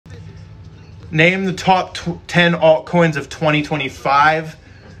Name the top 10 altcoins of 2025.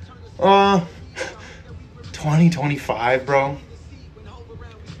 2025, bro.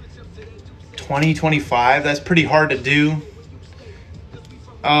 2025, that's pretty hard to do.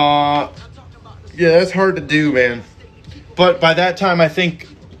 Yeah, that's hard to do, man. But by that time, I think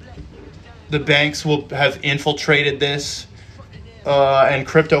the banks will have infiltrated this, and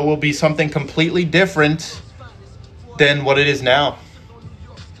crypto will be something completely different than what it is now.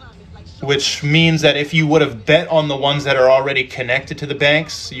 Which means that if you would have bet on the ones that are already connected to the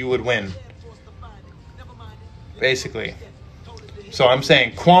banks, you would win. Basically. So I'm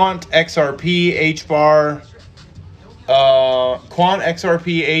saying Quant, XRP, hbar, Quant,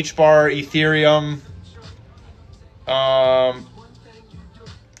 XRP, hbar, Ethereum,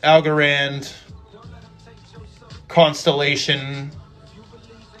 Algorand, Constellation,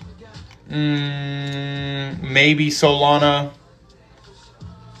 maybe Solana.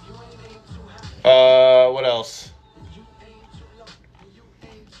 What else?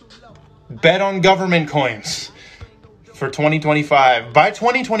 Bet on government coins for 2025. By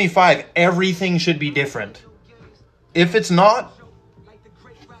 2025, everything should be different. If it's not,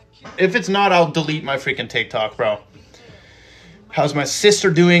 I'll delete my freaking TikTok, bro. How's my sister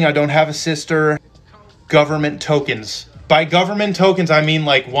doing? I don't have a sister. Government tokens. By government tokens, I mean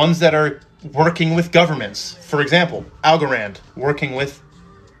like ones that are working with governments. For example, Algorand, working with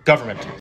government.